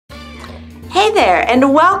Hey there,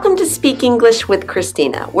 and welcome to Speak English with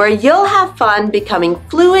Christina, where you'll have fun becoming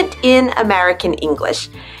fluent in American English.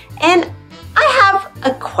 And I have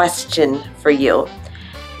a question for you.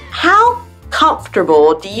 How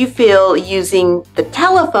comfortable do you feel using the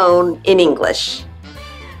telephone in English?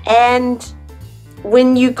 And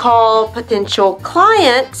when you call potential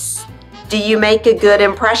clients, do you make a good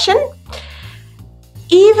impression?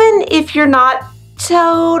 Even if you're not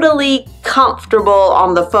totally comfortable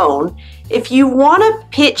on the phone, if you want to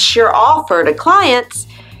pitch your offer to clients,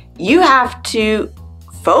 you have to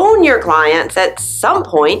phone your clients at some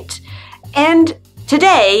point. And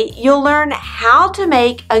today, you'll learn how to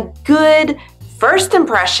make a good first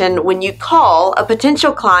impression when you call a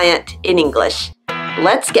potential client in English.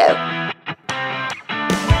 Let's go.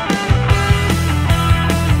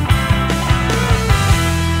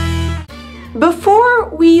 Before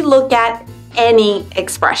we look at any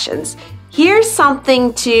expressions, here's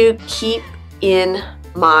something to keep in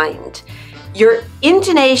mind. Your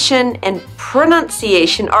intonation and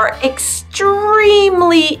pronunciation are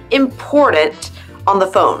extremely important on the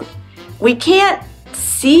phone. We can't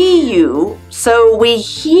see you, so we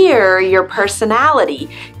hear your personality,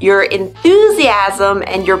 your enthusiasm,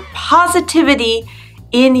 and your positivity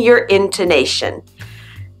in your intonation.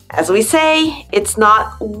 As we say, it's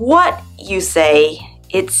not what you say,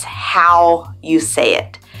 it's how you say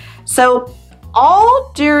it. So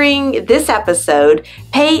all during this episode,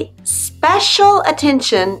 pay special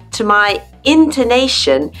attention to my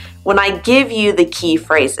intonation when I give you the key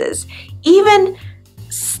phrases. Even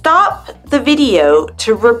stop the video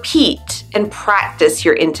to repeat and practice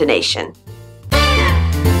your intonation.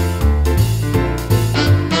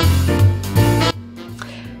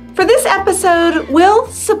 For this episode, we'll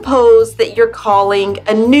suppose that you're calling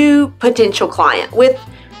a new potential client with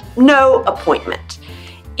no appointment.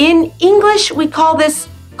 In English, we call this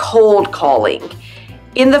cold calling.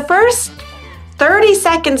 In the first 30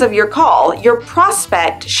 seconds of your call, your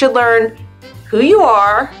prospect should learn who you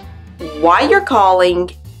are, why you're calling,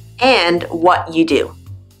 and what you do.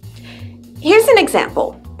 Here's an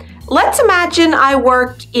example. Let's imagine I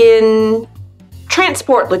work in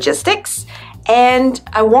transport logistics and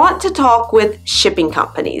I want to talk with shipping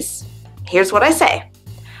companies. Here's what I say.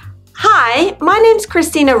 Hi, my name's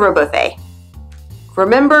Christina Robofe.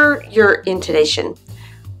 Remember your intonation.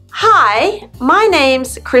 Hi, my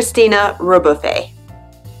name's Christina Robofe.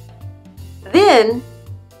 Then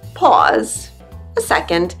pause a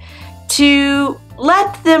second to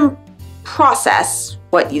let them process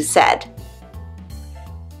what you said.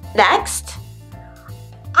 Next,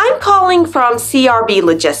 I'm calling from CRB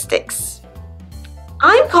Logistics.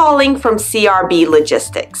 I'm calling from CRB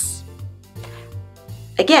Logistics.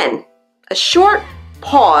 Again, a short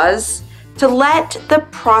pause to let the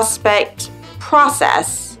prospect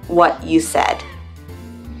process what you said.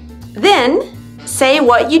 Then say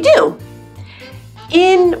what you do.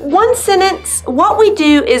 In one sentence, what we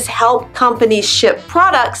do is help companies ship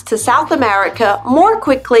products to South America more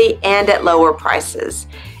quickly and at lower prices.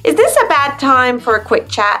 Is this a bad time for a quick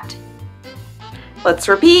chat? Let's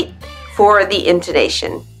repeat for the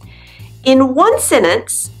intonation. In one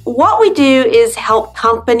sentence, what we do is help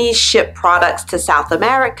companies ship products to South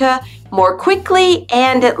America more quickly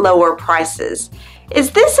and at lower prices.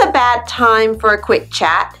 Is this a bad time for a quick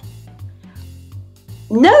chat?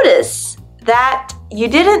 Notice that you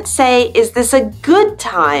didn't say, is this a good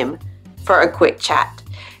time for a quick chat?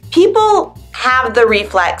 People have the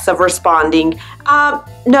reflex of responding,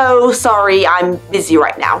 no, sorry, I'm busy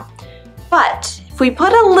right now. But if we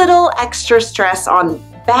put a little extra stress on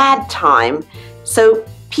bad time, so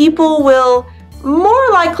people will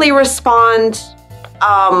more likely respond,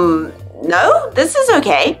 no, this is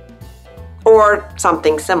okay, or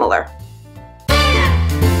something similar.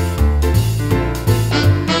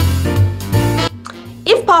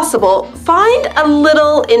 If possible, find a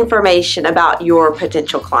little information about your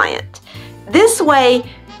potential client. This way,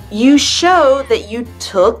 you show that you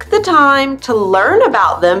took the time to learn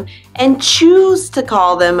about them and choose to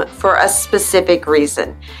call them for a specific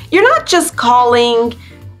reason. You're not just calling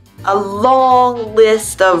a long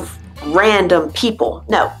list of random people.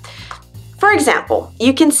 No. For example,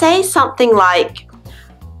 you can say something like,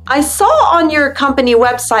 I saw on your company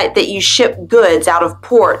website that you ship goods out of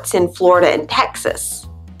ports in Florida and Texas.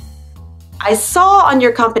 I saw on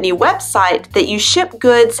your company website that you ship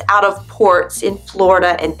goods out of ports in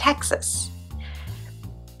Florida and Texas.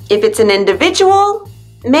 If it's an individual,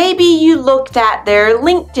 maybe you looked at their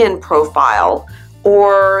LinkedIn profile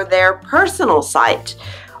or their personal site,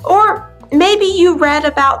 or maybe you read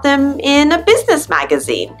about them in a business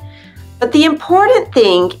magazine. But the important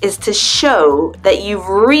thing is to show that you've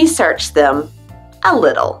researched them a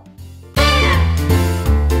little.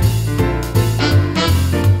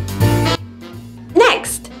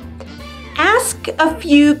 Next, ask a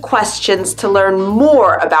few questions to learn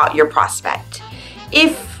more about your prospect.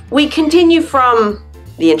 If we continue from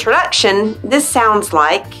the introduction, this sounds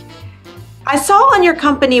like, I saw on your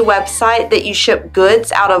company website that you ship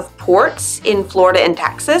goods out of ports in Florida and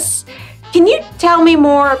Texas. Can you tell me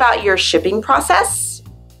more about your shipping process?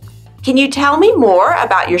 Can you tell me more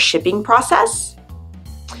about your shipping process?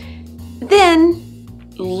 Then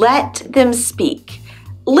let them speak.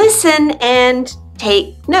 Listen and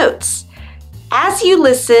take notes. As you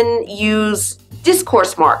listen, use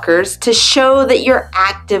discourse markers to show that you're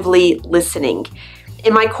actively listening.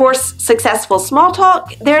 In my course, Successful Small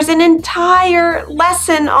Talk, there's an entire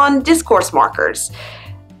lesson on discourse markers.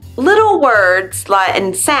 Little words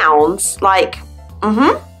and sounds like,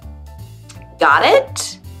 got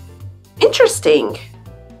it, interesting,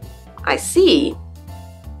 I see,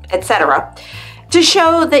 etc., to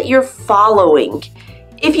show that you're following.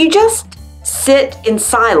 If you just sit in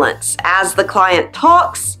silence as the client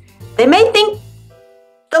talks, they may think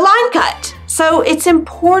the line cut. So it's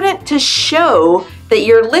important to show that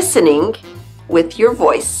you're listening with your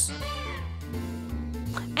voice.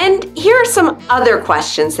 And here are some other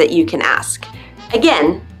questions that you can ask.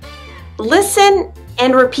 Again, listen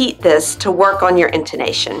and repeat this to work on your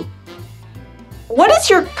intonation. What is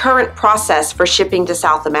your current process for shipping to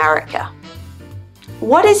South America?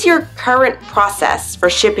 What is your current process for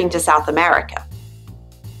shipping to South America?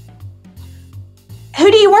 Who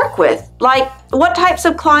do you work with? Like, what types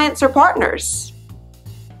of clients or partners?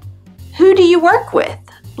 Who do you work with?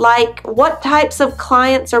 Like, what types of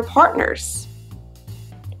clients or partners?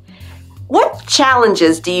 What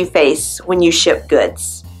challenges do you face when you ship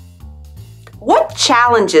goods? What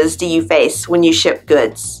challenges do you face when you ship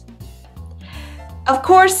goods? Of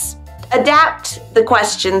course, adapt the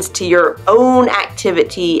questions to your own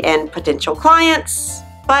activity and potential clients,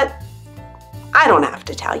 but I don't have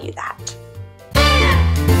to tell you that.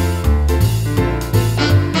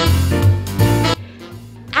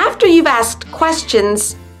 After you've asked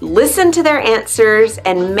questions, listen to their answers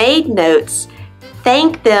and made notes,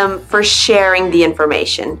 thank them for sharing the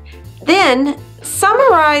information. Then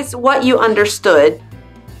summarize what you understood,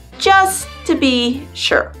 just to be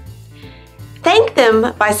sure. Thank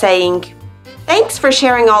them by saying, thanks for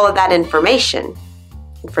sharing all of that information.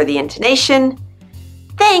 And for the intonation,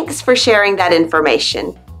 thanks for sharing that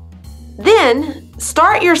information. Then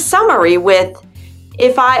start your summary with,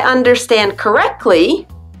 if I understand correctly,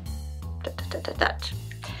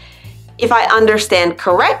 if I understand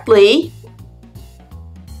correctly,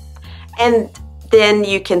 and then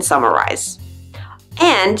you can summarize.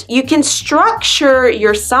 And you can structure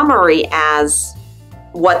your summary as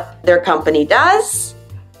what their company does,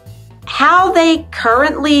 how they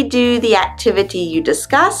currently do the activity you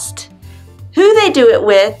discussed, who they do it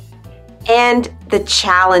with, and the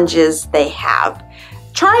challenges they have.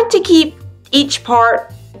 Try to keep each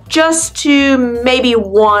part just to maybe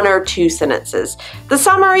 1 or 2 sentences. The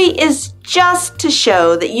summary is just to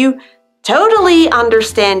show that you totally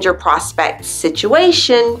understand your prospect's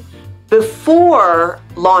situation before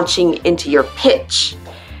launching into your pitch.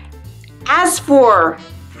 As for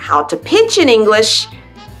how to pitch in English,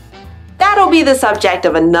 that'll be the subject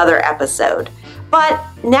of another episode. But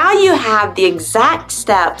now you have the exact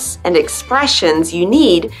steps and expressions you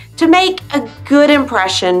need to make a good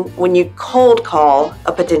impression when you cold call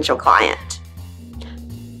a potential client.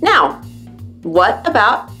 Now, what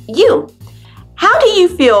about you? How do you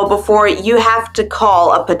feel before you have to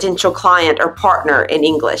call a potential client or partner in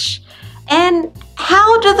English? And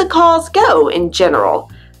how do the calls go in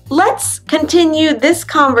general? Let's continue this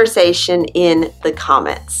conversation in the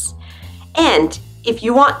comments. And if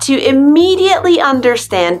you want to immediately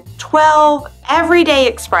understand 12 everyday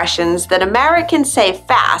expressions that Americans say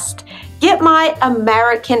fast, get my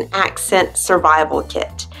American Accent Survival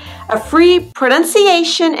Kit, a free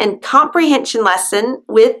pronunciation and comprehension lesson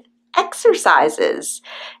with exercises.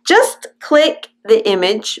 Just click the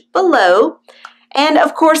image below, and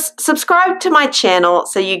of course, subscribe to my channel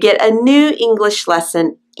so you get a new English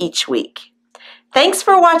lesson each week. Thanks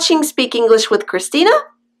for watching Speak English with Christina,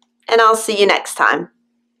 and I'll see you next time.